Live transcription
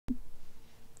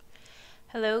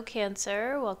Hello,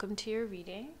 Cancer. Welcome to your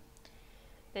reading.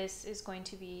 This is going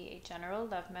to be a general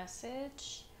love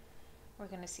message. We're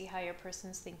going to see how your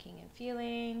person's thinking and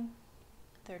feeling,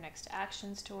 their next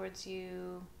actions towards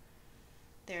you,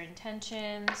 their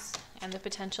intentions, and the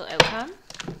potential outcome.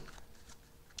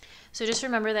 So just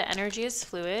remember that energy is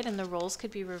fluid and the roles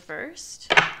could be reversed,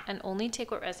 and only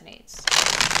take what resonates.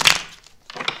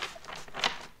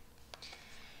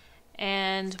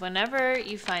 And whenever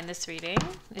you find this reading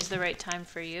is the right time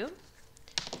for you.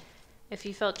 If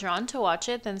you felt drawn to watch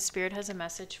it, then Spirit has a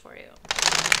message for you.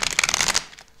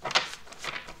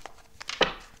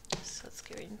 So let's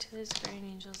get right into this. Guardian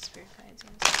angels, Spirit guides,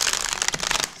 and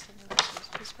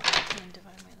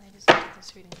divine my light is into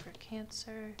this reading for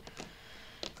Cancer.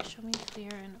 Show me clear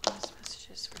and honest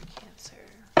messages for Cancer.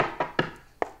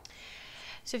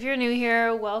 So if you're new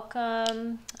here,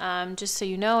 welcome. Just so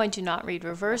you know, I do not read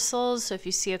reversals. So if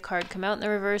you see a card come out in the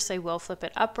reverse, I will flip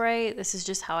it upright. This is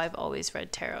just how I've always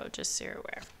read tarot, just so you're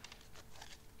aware.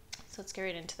 So let's get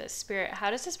right into this. Spirit,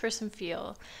 how does this person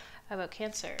feel about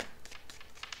Cancer?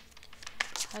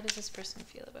 How does this person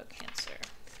feel about Cancer?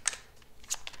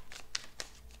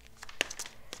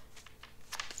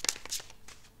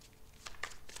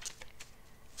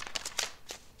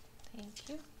 Thank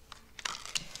you.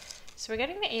 So we're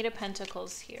getting the Eight of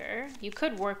Pentacles here. You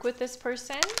could work with this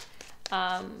person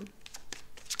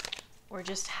or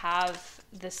just have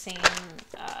the same,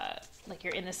 like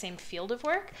you're in the same field of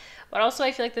work. But also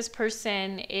I feel like this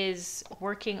person is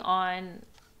working on,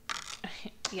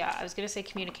 yeah, I was going to say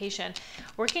communication,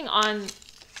 working on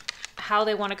how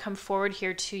they want to come forward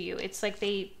here to you. It's like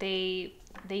they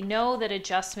know that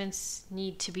adjustments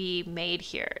need to be made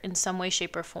here in some way,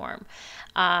 shape, or form.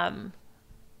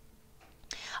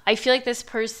 I feel like this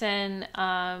person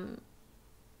has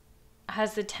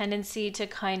the tendency to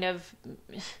kind of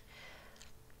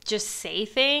just say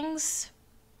things,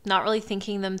 not really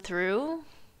thinking them through.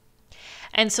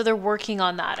 And so they're working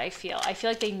on that, I feel. I feel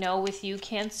like they know with you,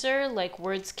 Cancer, like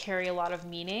words carry a lot of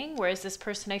meaning. Whereas this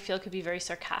person, I feel, could be very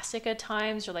sarcastic at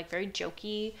times or like very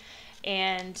jokey.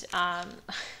 And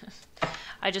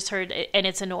I just heard it, and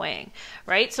it's annoying,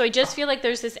 right? So I just feel like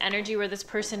there's this energy where this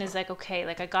person is like, okay,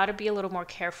 like I got to be a little more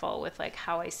careful with like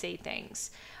how I say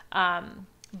things.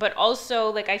 But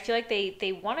also like I feel like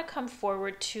they want to come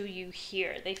forward to you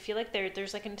here. They feel like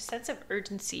there's like a sense of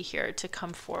urgency here to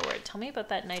come forward. Tell me about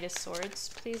that Knight of Swords,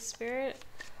 please, Spirit.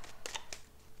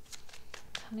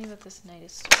 Tell me about this Knight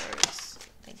of Swords.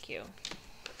 Thank you.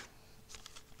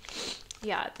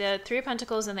 Yeah, the Three of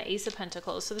Pentacles and the Ace of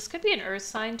Pentacles. So this could be an earth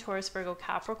sign, Taurus, Virgo,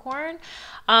 Capricorn.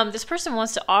 This person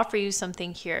wants to offer you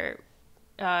something here,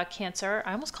 Cancer.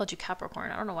 I almost called you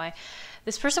Capricorn. I don't know why.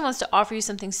 This person wants to offer you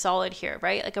something solid here,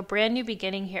 right? Like a brand new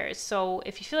beginning here. So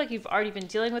if you feel like you've already been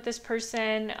dealing with this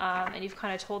person and you've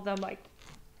kind of told them like,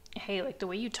 hey, like the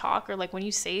way you talk or like when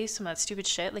you say some of that stupid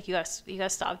shit, like you gotta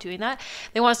stop doing that.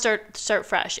 They want to start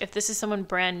fresh. If this is someone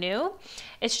brand new,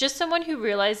 it's just someone who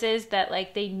realizes that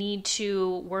like they need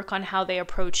to work on how they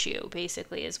approach you,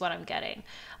 basically, is what I'm getting.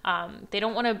 They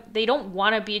don't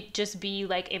want to be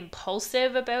like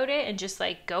impulsive about it and just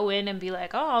like go in and be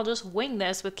like, oh, I'll just wing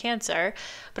this with Cancer.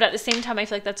 But at the same time, I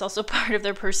feel like that's also part of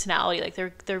their personality. Like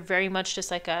they're very much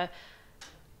just like a,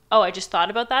 oh, I just thought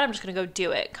about that, I'm just gonna go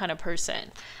do it kind of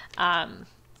person.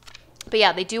 But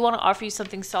yeah, they do want to offer you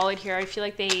something solid here. I feel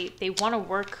like they want to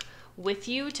work with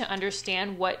you to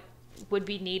understand what would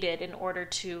be needed in order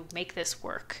to make this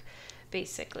work,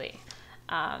 basically.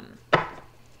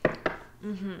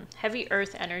 Heavy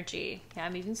earth energy. Yeah,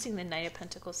 I'm even seeing the Knight of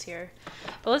Pentacles here.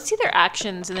 But let's see their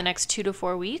actions in the next 2 to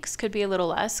 4 weeks. Could be a little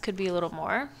less, could be a little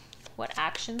more. What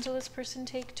actions will this person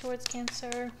take towards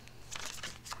Cancer?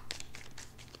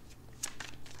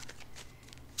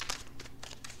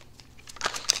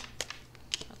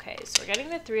 Okay, so we're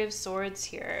getting the Three of Swords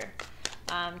here.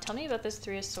 Tell me about this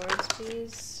Three of Swords,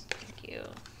 please. Thank you.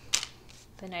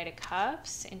 The Knight of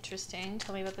Cups. Interesting.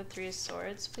 Tell me about the Three of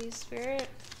Swords, please, Spirit.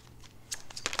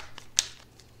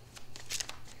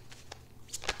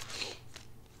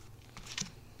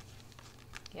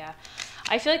 Yeah.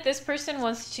 I feel like this person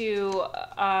wants to...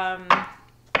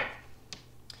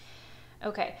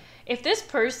 okay. If this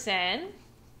person...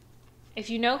 If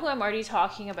you know who I'm already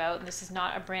talking about, and this is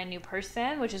not a brand new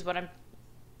person, which is what I'm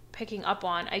picking up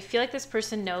on, I feel like this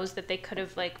person knows that they could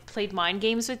have like played mind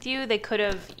games with you. They could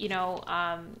have, you know,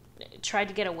 tried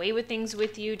to get away with things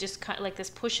with you, just kind of like this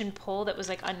push and pull that was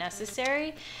like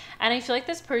unnecessary. And I feel like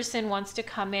this person wants to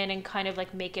come in and kind of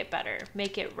like make it better,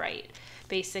 make it right.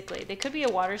 Basically, they could be a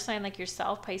water sign like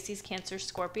yourself, Pisces, Cancer,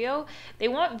 Scorpio. They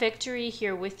want victory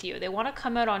here with you. They want to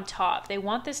come out on top. They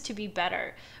want this to be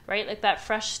better, right? Like that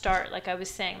fresh start, like I was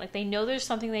saying, like they know there's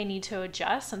something they need to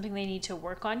adjust, something they need to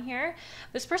work on here.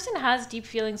 This person has deep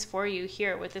feelings for you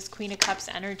here with this Queen of Cups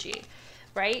energy,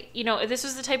 right? You know, if this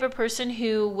was the type of person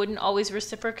who wouldn't always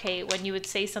reciprocate when you would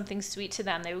say something sweet to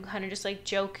them, they would kind of just like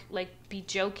joke, like be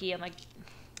jokey and like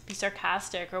be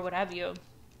sarcastic or what have you.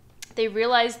 They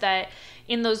realize that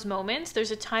in those moments,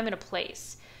 there's a time and a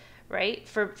place, right?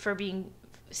 For being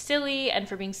silly and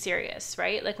for being serious,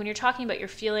 right? Like when you're talking about your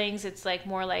feelings, it's like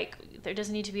more like there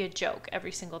doesn't need to be a joke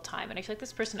every single time. And I feel like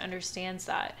this person understands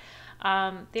that.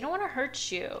 They don't want to hurt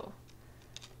you,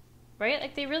 right?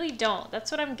 Like they really don't.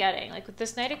 That's what I'm getting. Like with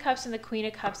this Knight of Cups and the Queen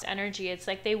of Cups energy, it's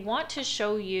like they want to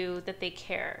show you that they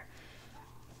care,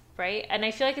 right? And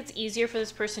I feel like it's easier for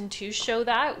this person to show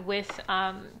that with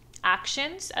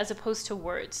actions as opposed to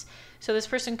words. So this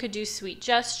person could do sweet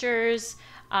gestures.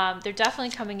 They're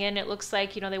definitely coming in. It looks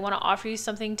like, you know, they want to offer you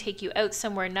something, take you out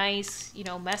somewhere nice, you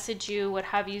know, message you, what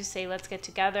have you, say, let's get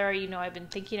together. You know, I've been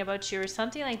thinking about you or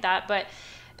something like that. But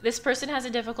this person has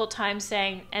a difficult time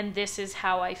saying, and this is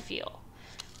how I feel,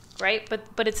 right?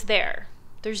 But it's there.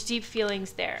 There's deep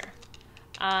feelings there.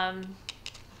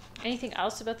 Anything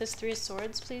else about this Three of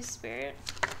Swords, please, Spirit?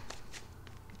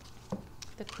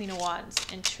 The Queen of Wands.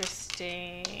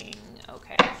 Interesting.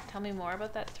 Okay. Tell me more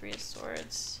about that Three of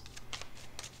Swords.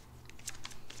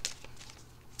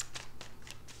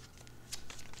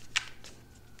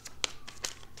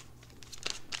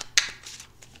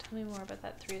 Tell me more about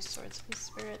that Three of Swords, please,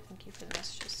 Spirit. Thank you for the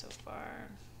messages so far.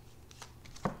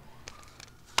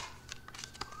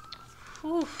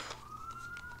 Whew.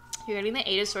 You're getting the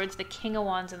Eight of Swords, the King of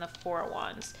Wands, and the Four of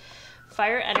Wands.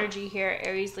 Fire energy here,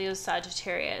 Aries, Leo,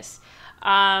 Sagittarius.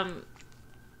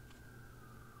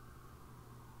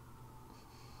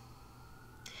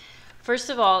 First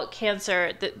of all,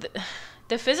 Cancer,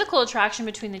 the physical attraction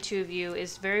between the two of you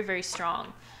is very, very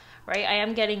strong, right? I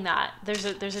am getting that. There's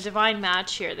a divine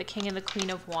match here, the King and the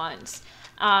Queen of Wands.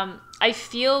 I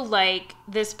feel like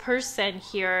this person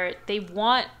here, they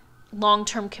want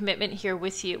long-term commitment here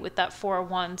with you with that Four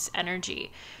of Wands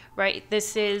energy, right?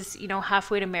 This is, you know,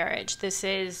 halfway to marriage. This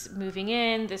is moving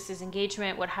in. This is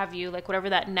engagement, what have you, like whatever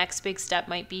that next big step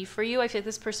might be for you. I feel like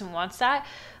this person wants that,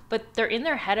 but they're in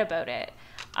their head about it.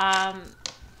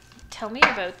 Tell me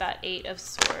about that Eight of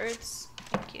Swords.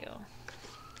 Thank you.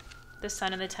 The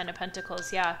Sun and the Ten of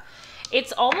Pentacles. Yeah.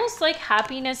 It's almost like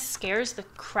happiness scares the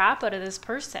crap out of this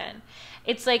person.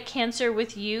 It's like Cancer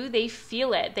with you, they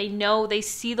feel it. They know, they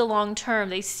see the long term.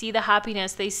 They see the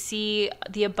happiness. They see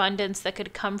the abundance that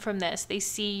could come from this. They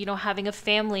see, you know, having a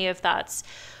family, if that's,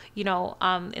 you know,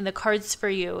 in the cards for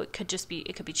you. It could just be,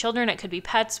 it could be children, it could be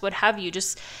pets, what have you,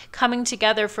 just coming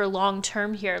together for long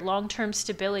term here, long term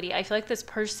stability. I feel like this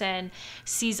person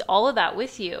sees all of that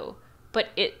with you, but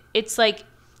it's like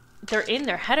they're in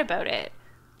their head about it.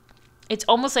 It's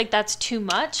almost like that's too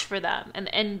much for them.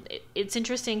 And it's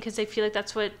interesting because I feel like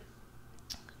that's what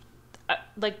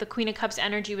like the Queen of Cups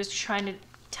energy was trying to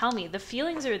tell me. The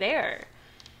feelings are there.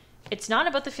 It's not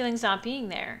about the feelings not being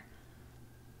there.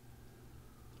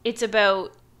 It's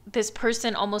about this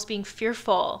person almost being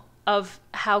fearful of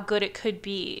how good it could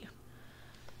be.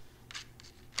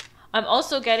 I'm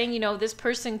also getting, you know, this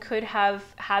person could have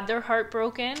had their heart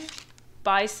broken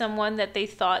by someone that they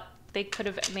thought they could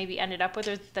have maybe ended up with,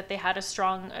 or that they had a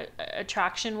strong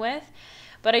attraction with.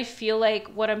 But I feel like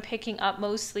what I'm picking up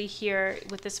mostly here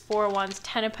with this Four of Wands,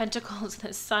 Ten of Pentacles,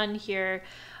 the Sun here,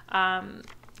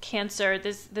 Cancer,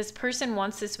 this person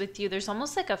wants this with you. There's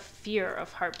almost like a fear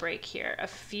of heartbreak here, a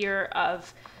fear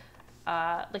of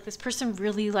like this person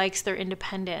really likes their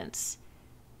independence,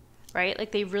 right?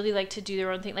 Like they really like to do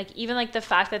their own thing. Like even like the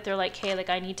fact that they're like, hey, like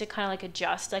I need to kind of like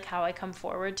adjust like how I come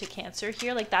forward to Cancer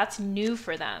here. Like that's new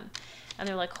for them. And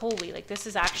they're like, holy, like this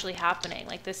is actually happening.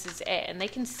 Like this is it. And they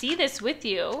can see this with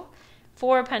you.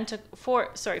 Four of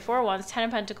Wands, Ten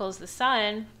of Pentacles, the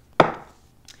Sun.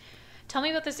 Tell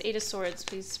me about this Eight of Swords,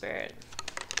 please, Spirit.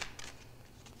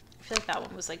 I feel like that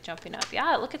one was like jumping up.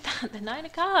 Yeah, look at that. The Nine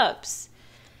of Cups.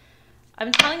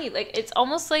 I'm telling you, like, it's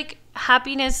almost like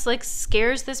happiness, like,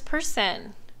 scares this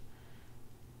person.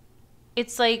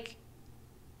 It's like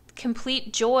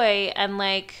complete joy and,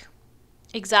 like,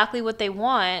 exactly what they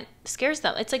want scares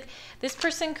them. It's like this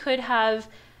person could have,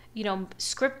 you know,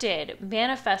 scripted,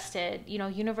 manifested, you know,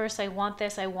 universe, I want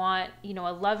this. I want, you know,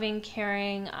 a loving,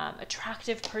 caring,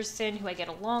 attractive person who I get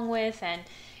along with. And,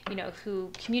 you know,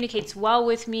 who communicates well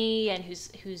with me and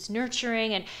who's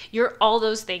nurturing, and you're all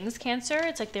those things, Cancer.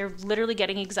 It's like they're literally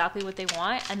getting exactly what they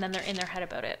want, and then they're in their head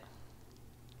about it.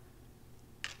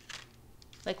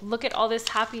 Like, look at all this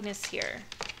happiness here.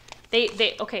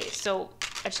 Okay, so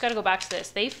I just got to go back to this.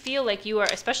 They feel like you are,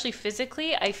 especially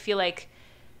physically, I feel like,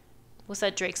 what's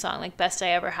that Drake song? Like, best I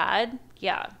ever had?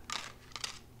 Yeah.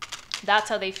 That's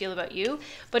how they feel about you.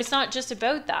 But it's not just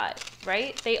about that,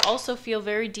 right? They also feel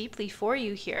very deeply for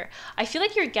you here. I feel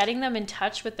like you're getting them in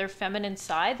touch with their feminine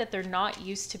side that they're not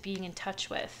used to being in touch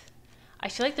with. I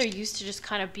feel like they're used to just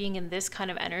kind of being in this kind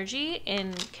of energy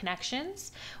in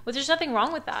connections, which there's nothing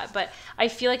wrong with that. But I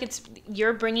feel like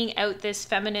you're bringing out this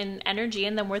feminine energy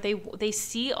in them where they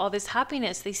see all this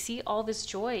happiness. They see all this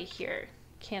joy here,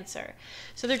 Cancer.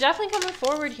 So they're definitely coming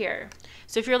forward here.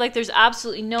 So if you're like, there's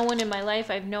absolutely no one in my life,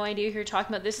 I have no idea who you're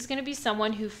talking about, this is going to be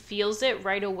someone who feels it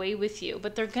right away with you.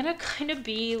 But they're going to kind of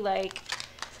be like,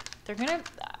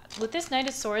 with this Knight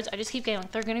of Swords, I just keep getting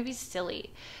like, they're going to be silly.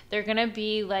 They're going to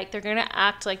be like, they're going to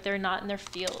act like they're not in their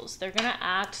feels. They're going to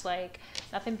act like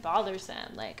nothing bothers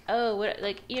them. Like, oh, what,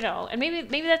 like, you know, and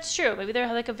maybe that's true. Maybe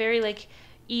they're like a very like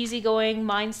easygoing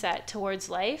mindset towards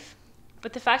life.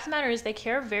 But the fact of the matter is they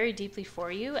care very deeply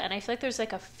for you. And I feel like there's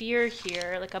like a fear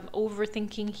here, like I'm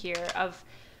overthinking here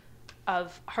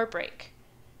of heartbreak,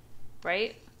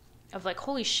 right? Of like,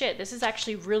 holy shit, this is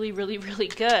actually really, really, really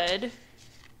good.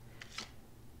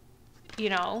 You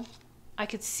know, I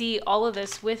could see all of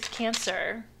this with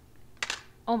Cancer.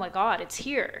 Oh my God, it's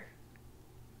here.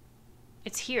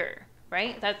 It's here,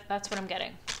 right? That's what I'm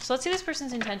getting. So let's see this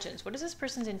person's intentions. What is this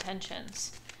person's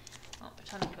intentions? Oh, I'm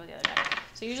trying to go to the other deck.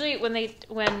 So usually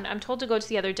when I'm told to go to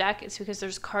the other deck, it's because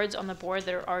there's cards on the board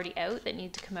that are already out that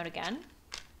need to come out again.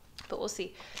 But we'll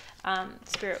see.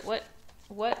 Spirit,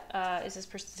 what is this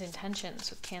person's intentions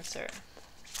with Cancer?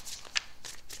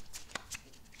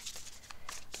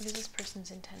 What is this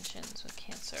person's intentions with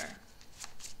Cancer?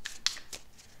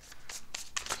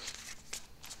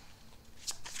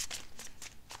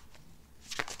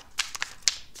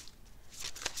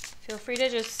 Feel free to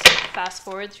just fast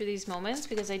forward through these moments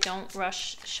because I don't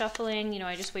rush shuffling. You know,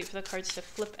 I just wait for the cards to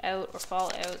flip out or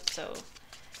fall out. So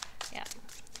yeah,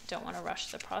 don't want to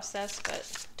rush the process,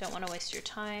 but don't want to waste your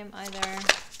time either.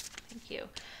 Thank you.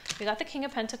 We got the King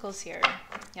of Pentacles here.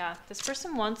 Yeah, this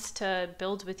person wants to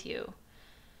build with you.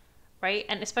 Right?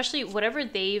 And especially whatever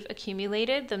they've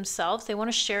accumulated themselves, they want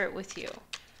to share it with you.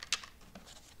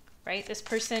 Right? This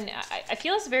person, I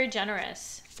feel is very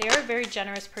generous. They are a very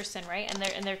generous person, right?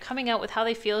 And they're coming out with how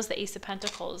they feel as the Ace of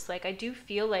Pentacles. Like, I do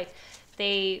feel like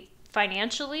they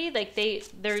financially, like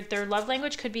their love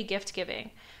language could be gift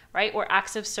giving, right? Or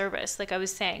acts of service, like I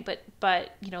was saying.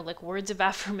 But you know, like words of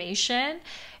affirmation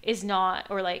is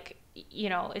not, or like, you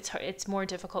know, it's more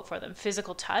difficult for them.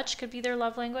 Physical touch could be their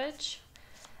love language.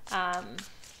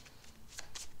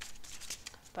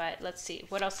 But let's see,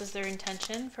 what else is their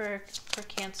intention for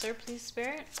Cancer, please,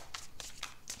 Spirit?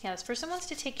 Yeah, this person wants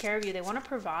to take care of you. They want to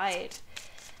provide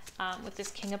with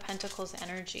this King of Pentacles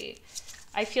energy.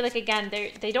 I feel like, again,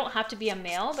 they don't have to be a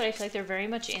male, but I feel like they're very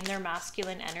much in their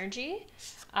masculine energy.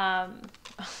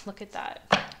 Look at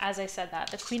that. As I said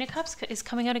that, the Queen of Cups is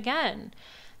coming out again.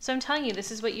 So I'm telling you,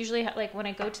 this is what usually, like when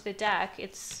I go to the deck,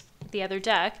 it's the other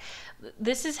deck,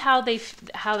 this is how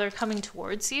they're coming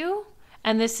towards you,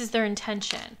 and this is their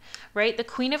intention, right? The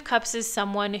Queen of Cups is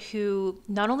someone who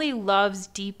not only loves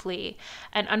deeply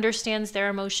and understands their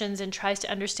emotions and tries to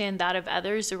understand that of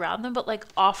others around them, but like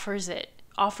offers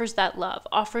that love,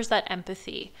 offers that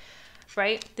empathy,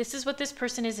 right? This is what this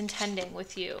person is intending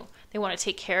with you. They want to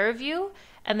take care of you,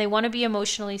 and they want to be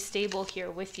emotionally stable here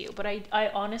with you. But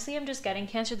I honestly am just getting,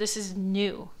 Cancer, this is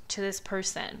new to this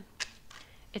person.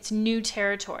 It's new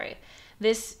territory.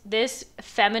 This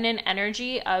feminine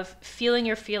energy of feeling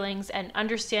your feelings and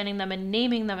understanding them and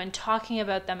naming them and talking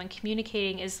about them and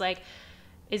communicating is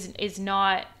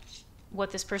not what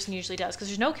this person usually does, because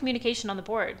there's no communication on the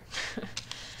board.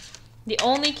 The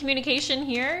only communication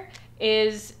here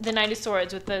is the Knight of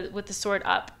Swords with the sword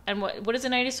up. And what does the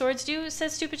Knight of Swords do? It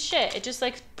says stupid shit. It just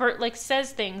like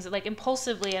says things like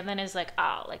impulsively, and then is like,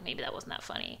 oh, like maybe that wasn't that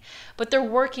funny. But they're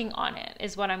working on it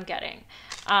is what I'm getting.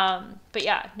 But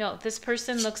yeah, no, this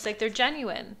person looks like they're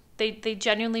genuine. They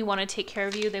genuinely want to take care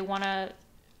of you. They want to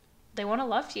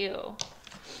love you.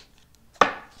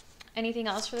 Anything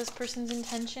else for this person's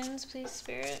intentions, please,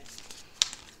 Spirit?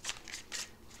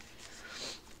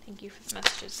 Thank you for the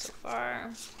messages so far.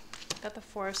 Got the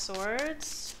Four of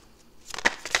Swords.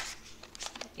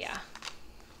 Yeah.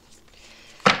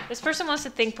 This person wants to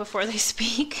think before they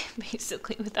speak,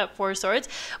 basically, with that Four of Swords.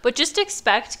 But just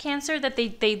expect, Cancer, that they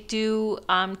do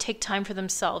take time for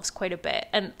themselves quite a bit.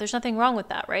 And there's nothing wrong with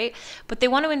that, right? But they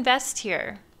want to invest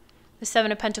here. The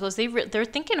Seven of Pentacles, they're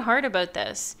thinking hard about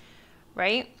this,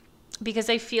 right? Because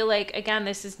I feel like, again,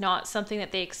 this is not something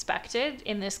that they expected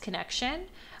in this connection.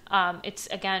 It's,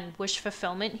 again, wish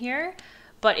fulfillment here.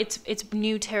 But it's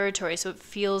new territory, so it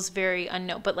feels very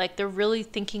unknown. But like they're really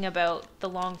thinking about the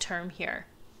long term here.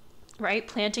 Right?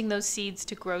 Planting those seeds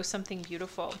to grow something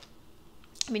beautiful.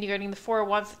 I mean, you're getting the Four of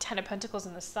Wands, the Ten of Pentacles,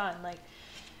 and the Sun. Like,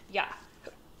 yeah.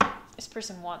 This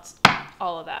person wants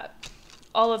all of that.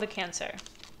 All of the Cancer.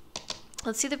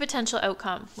 Let's see the potential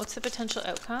outcome. What's the potential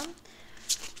outcome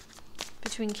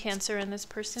between Cancer and this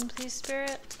person, please,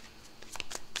 Spirit?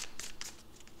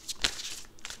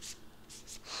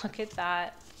 Look at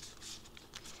that.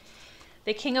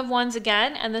 The King of Wands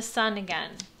again, and the Sun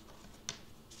again.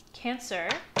 Cancer.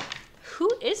 Who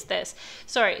is this?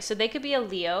 Sorry, so they could be a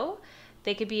Leo.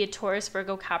 They could be a Taurus,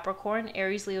 Virgo, Capricorn.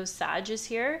 Aries, Leo, Sag is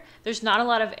here. There's not a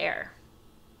lot of air.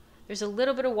 There's a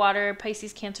little bit of water.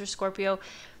 Pisces, Cancer, Scorpio.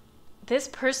 This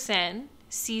person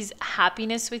sees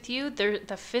happiness with you.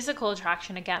 The physical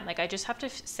attraction, again, like I just have to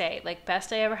say, like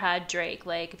Best I Ever Had, Drake.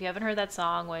 Like if you haven't heard that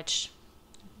song, which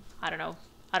I don't know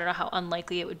how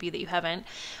unlikely it would be that you haven't,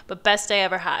 but Best I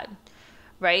Ever Had,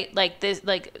 right? Like this,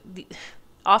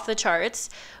 off the charts.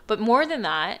 But more than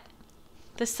that,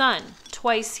 the Sun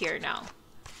twice here now.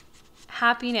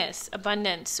 Happiness,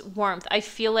 abundance, warmth. I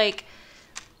feel like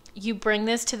you bring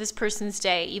this to this person's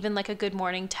day, even like a good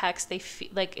morning text. They feel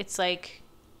like it's like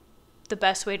the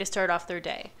best way to start off their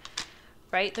day,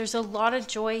 right? There's a lot of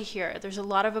joy here. There's a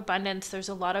lot of abundance. There's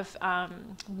a lot of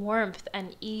warmth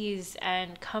and ease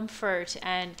and comfort.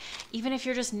 And even if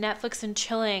you're just Netflix and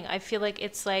chilling, I feel like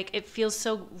it's like, it feels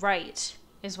so right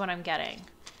is what I'm getting.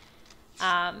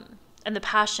 And the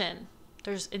passion,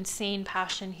 there's insane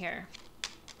passion here.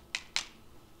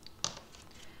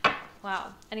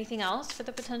 Wow. Anything else for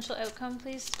the potential outcome,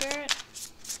 please, Spirit?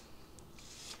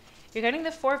 You're getting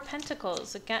the Four of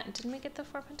Pentacles. Again, didn't we get the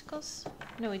Four of Pentacles?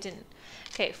 No, we didn't.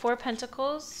 Okay, Four of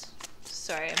Pentacles.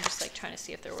 Sorry, I'm just like trying to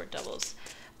see if there were doubles.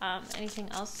 Anything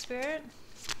else, Spirit?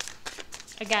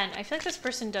 Again, I feel like this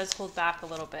person does hold back a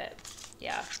little bit.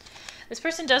 Yeah. This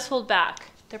person does hold back.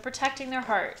 They're protecting their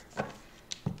heart.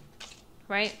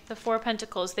 Right? The Four of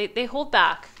Pentacles. They hold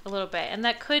back a little bit. And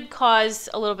that could cause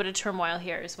a little bit of turmoil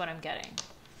here is what I'm getting.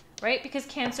 Right? Because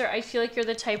Cancer, I feel like you're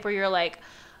the type where you're like,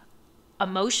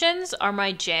 emotions are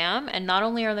my jam. And not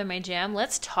only are they my jam,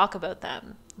 let's talk about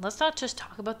them. Let's not just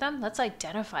talk about them. Let's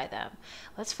identify them.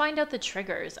 Let's find out the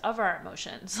triggers of our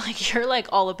emotions. Like you're like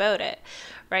all about it.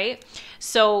 Right?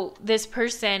 So this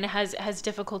person has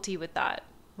difficulty with that.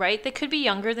 Right? They could be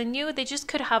younger than you. They just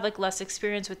could have like less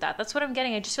experience with that. That's what I'm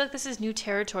getting. I just feel like this is new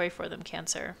territory for them,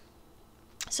 Cancer.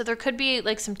 So there could be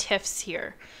like some tiffs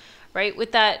here, right?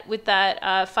 With that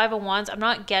Five of Wands, I'm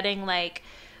not getting like,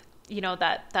 you know,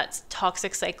 that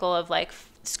toxic cycle of like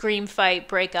scream, fight,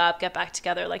 break up, get back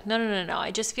together. Like, no.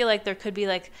 I just feel like there could be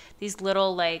like these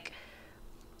little like,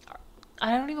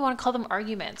 I don't even want to call them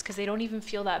arguments because they don't even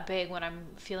feel that big when I'm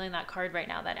feeling that card right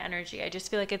now, that energy. I just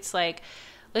feel like it's like,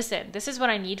 listen, this is what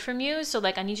I need from you. So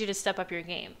like, I need you to step up your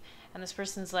game. And this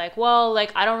person's like, well,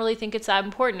 like, I don't really think it's that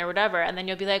important or whatever. And then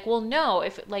you'll be like, well, no,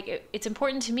 if like, it's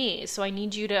important to me. So I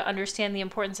need you to understand the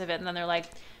importance of it. And then they're like,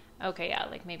 okay, yeah,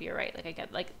 like maybe you're right. Like I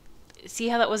get like, see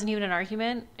how that wasn't even an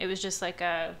argument? It was just like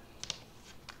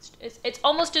it's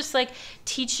almost just like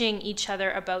teaching each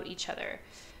other about each other.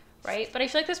 Right? But I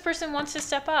feel like this person wants to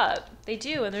step up. They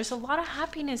do. And there's a lot of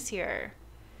happiness here.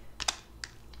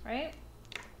 Right?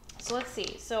 So let's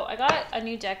see. So I got a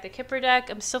new deck, the Kipper deck.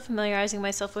 I'm still familiarizing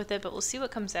myself with it, but we'll see what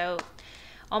comes out.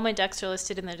 All my decks are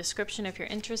listed in the description if you're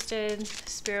interested.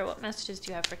 Spirit, what messages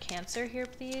do you have for Cancer here,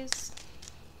 please?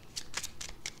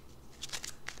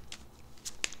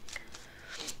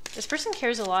 This person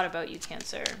cares a lot about you,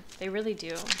 Cancer. They really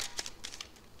do.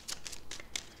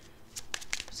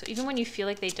 So even when you feel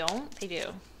like they don't, they do.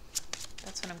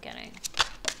 That's what I'm getting.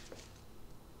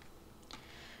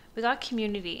 We got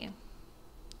community.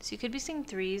 So you could be seeing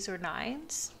 3s or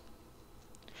 9s.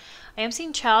 I am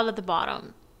seeing child at the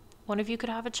bottom. One of you could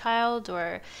have a child,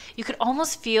 or you could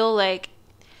almost feel like,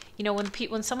 you know,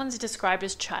 when someone's described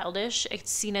as childish, it's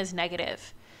seen as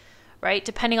negative, right?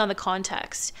 Depending on the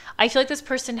context. I feel like this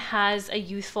person has a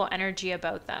youthful energy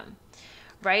about them,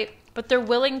 right? But they're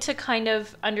willing to kind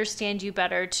of understand you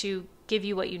better to give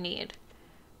you what you need,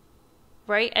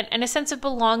 right? And a sense of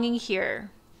belonging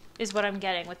here is what I'm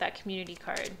getting with that community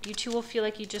card. You two will feel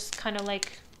like you just kind of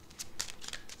like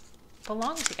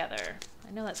belong together.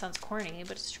 I know that sounds corny,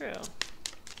 but it's true.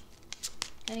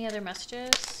 Any other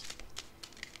messages?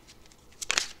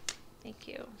 Thank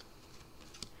you.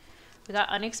 We got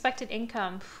unexpected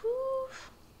income. Whew.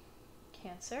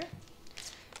 Cancer.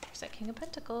 There's that King of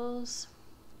Pentacles.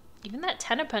 Even that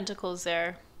 10 of Pentacles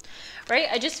there. Right?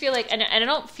 I just feel like, and I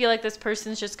don't feel like this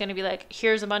person's just going to be like,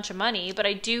 here's a bunch of money, but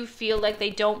I do feel like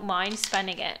they don't mind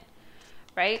spending it.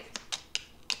 Right?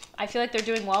 I feel like they're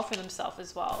doing well for themselves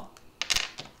as well.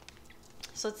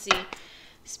 So let's see.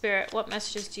 Spirit, what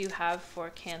messages do you have for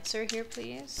Cancer here,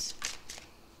 please?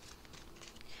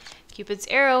 Cupid's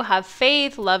arrow, have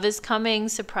faith, love is coming,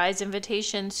 surprise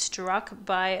invitation, struck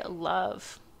by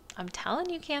love. I'm telling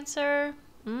you, Cancer.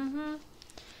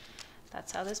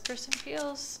 That's how this person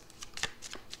feels.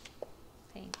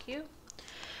 Thank you.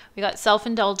 We got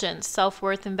self-indulgence,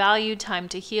 self-worth and value, time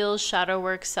to heal, shadow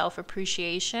work,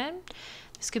 self-appreciation.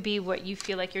 This could be what you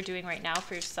feel like you're doing right now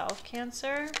for yourself,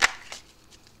 Cancer.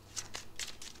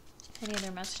 Any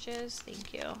other messages?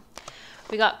 Thank you.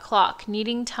 We got clock,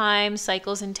 needing time,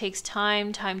 cycles and takes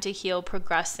time, time to heal,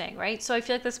 progressing, right? So I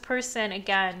feel like this person,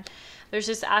 again, there's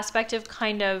this aspect of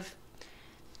kind of,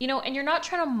 you know, and you're not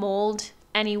trying to mold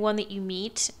anyone that you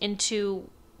meet into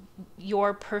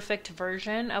your perfect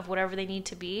version of whatever they need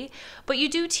to be, but you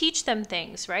do teach them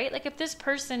things, right? Like if this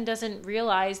person doesn't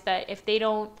realize that if they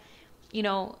don't, you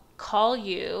know, call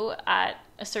you at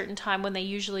a certain time when they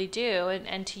usually do,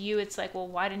 and to you it's like, well,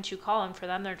 why didn't you call? And for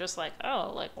them they're just like,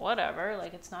 oh, like whatever,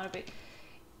 like it's not a big.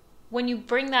 When you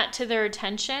bring that to their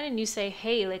attention and you say,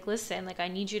 hey, like listen, like I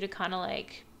need you to kind of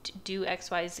like do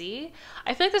XYZ,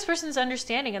 I feel like this person's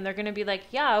understanding and they're going to be like,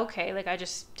 yeah, okay, like I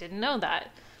just didn't know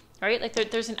that, right? Like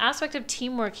there's an aspect of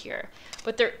teamwork here,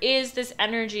 but there is this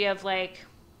energy of like,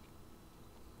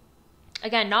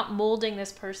 again, not molding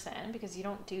this person, because you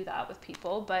don't do that with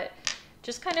people, but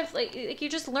just kind of like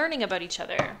you're just learning about each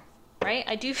other, right?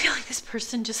 I do feel like this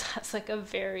person just has like a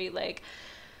very like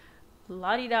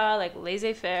la-di-da, like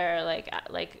laissez-faire,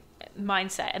 like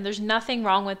mindset. And there's nothing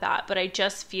wrong with that. But I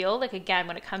just feel like, again,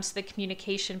 when it comes to the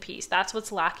communication piece, that's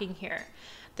what's lacking here.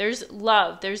 There's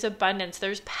love, there's abundance,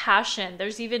 there's passion,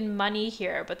 there's even money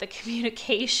here. But the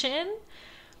communication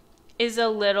is a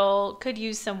little, could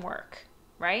use some work,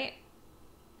 right?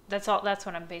 That's all. That's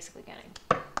what I'm basically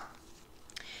getting.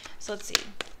 So let's see.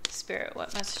 Spirit,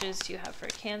 what messages do you have for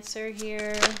Cancer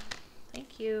here?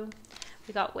 Thank you.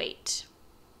 We got wait.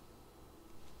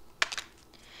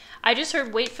 I just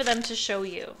heard wait for them to show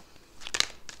you.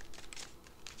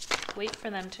 Wait for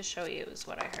them to show you is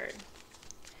what I heard.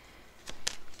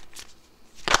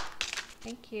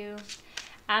 Thank you.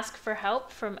 Ask for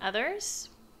help from others.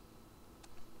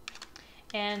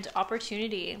 And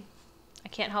opportunity. I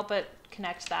can't help but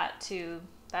connect that to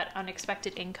that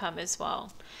unexpected income as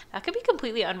well. That could be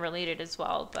completely unrelated as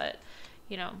well, but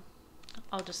you know,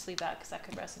 I'll just leave that because that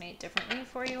could resonate differently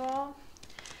for you all.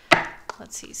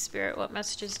 Let's see, Spirit, what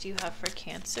messages do you have for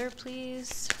Cancer,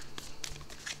 please?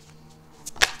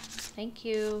 Thank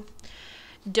you.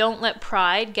 Don't let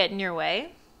pride get in your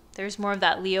way. There's more of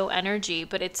that Leo energy,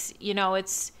 but it's, you know,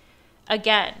 it's,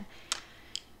 again,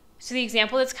 so the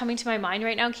example that's coming to my mind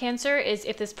right now, Cancer, is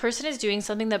if this person is doing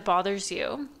something that bothers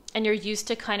you and you're used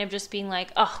to kind of just being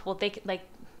like, oh, well,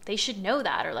 they should know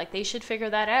that, or like they should figure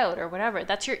that out or whatever.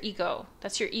 That's your ego.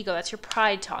 That's your ego. That's your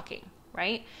pride talking,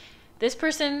 right? This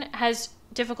person has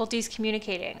difficulties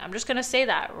communicating. I'm just going to say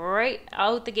that right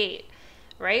out the gate,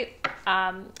 right?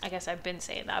 I guess I've been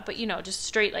saying that, but you know, just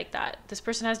straight like that. This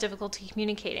person has difficulty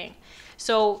communicating.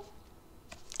 So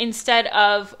instead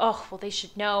of, oh, well, they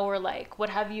should know, or like, what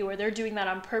have you, or they're doing that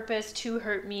on purpose to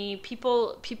hurt me.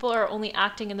 People are only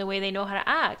acting in the way they know how to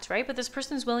act, right? But this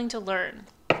person's willing to learn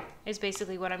is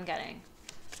basically what I'm getting.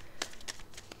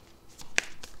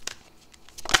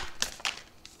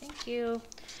 Thank you.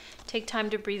 Take time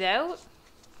to breathe out,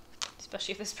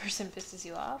 especially if this person pisses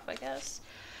you off, I guess.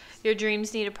 Your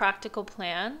dreams need a practical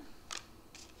plan.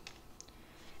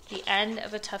 The end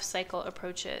of a tough cycle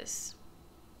approaches.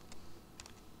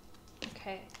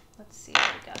 Okay, let's see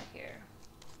what we got here.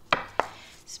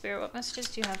 Spirit, what messages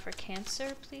do you have for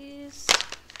Cancer, please?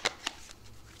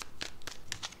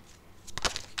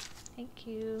 Thank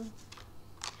you.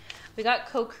 We got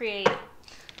co-create.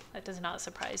 That does not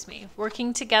surprise me.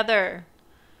 Working together.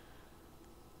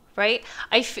 Right?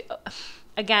 I feel,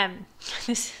 again,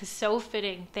 this is so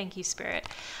fitting. Thank you, Spirit.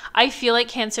 I feel like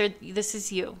Cancer, this is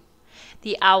you.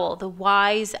 The owl, the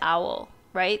wise owl,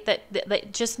 right?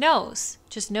 That just knows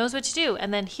what to do.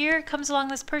 And then here comes along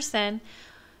this person,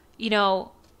 you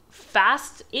know,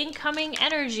 fast incoming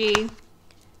energy,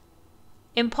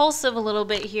 impulsive a little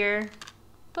bit here,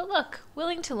 but look,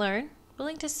 willing to learn,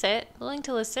 willing to sit, willing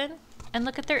to listen, and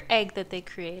look at their egg that they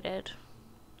created.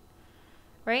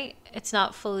 right? It's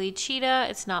not fully cheetah,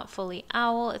 it's not fully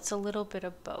owl, it's a little bit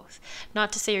of both.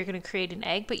 Not to say you're going to create an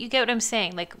egg, but you get what I'm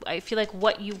saying. Like, I feel like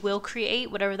what you will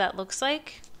create, whatever that looks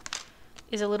like,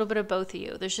 is a little bit of both of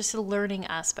you. There's just a learning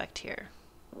aspect here.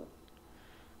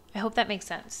 I hope that makes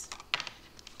sense.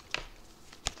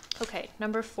 Okay,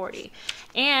 number 40.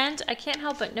 And I can't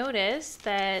help but notice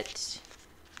that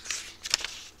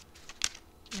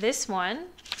this one,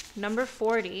 number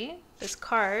 40, this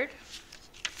card,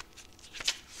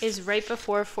 is right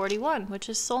before 41, which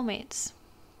is soulmates,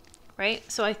 right?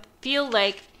 So I feel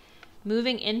like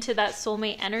moving into that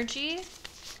soulmate energy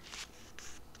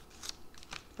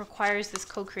requires this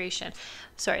co-creation.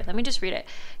 Sorry, let me just read it.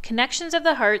 Connections of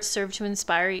the heart serve to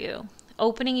inspire you,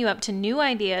 opening you up to new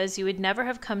ideas you would never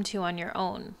have come to on your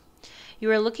own. You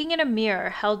are looking in a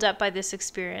mirror held up by this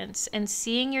experience and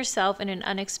seeing yourself in an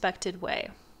unexpected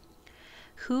way.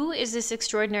 Who is this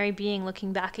extraordinary being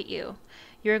looking back at you?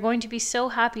 You are going to be so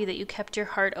happy that you kept your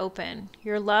heart open.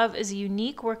 Your love is a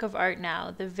unique work of art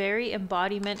now, the very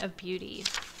embodiment of beauty.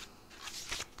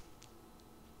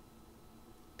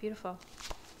 Beautiful.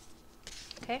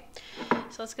 Okay,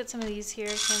 so let's get some of these here,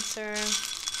 Cancer.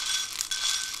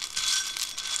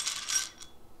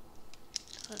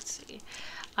 Let's see.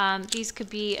 These could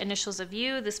be initials of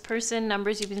you, this person,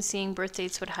 numbers you've been seeing, birth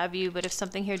dates, what have you. But if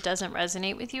something here doesn't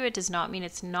resonate with you, it does not mean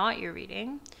it's not your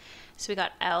reading. So we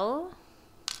got L.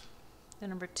 The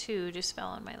number 2 just fell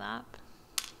on my lap.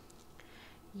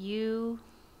 U,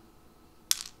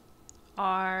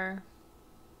 R,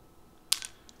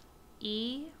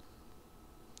 E,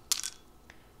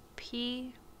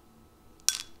 P,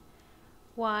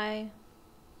 Y,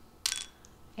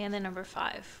 and the number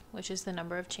 5, which is the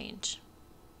number of change.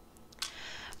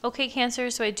 Okay,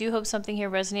 Cancer, so I do hope something here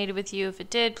resonated with you. If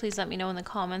it did, please let me know in the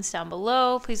comments down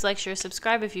below. Please like, share,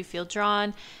 subscribe if you feel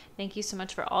drawn. Thank you so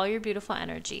much for all your beautiful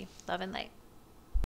energy. Love and light.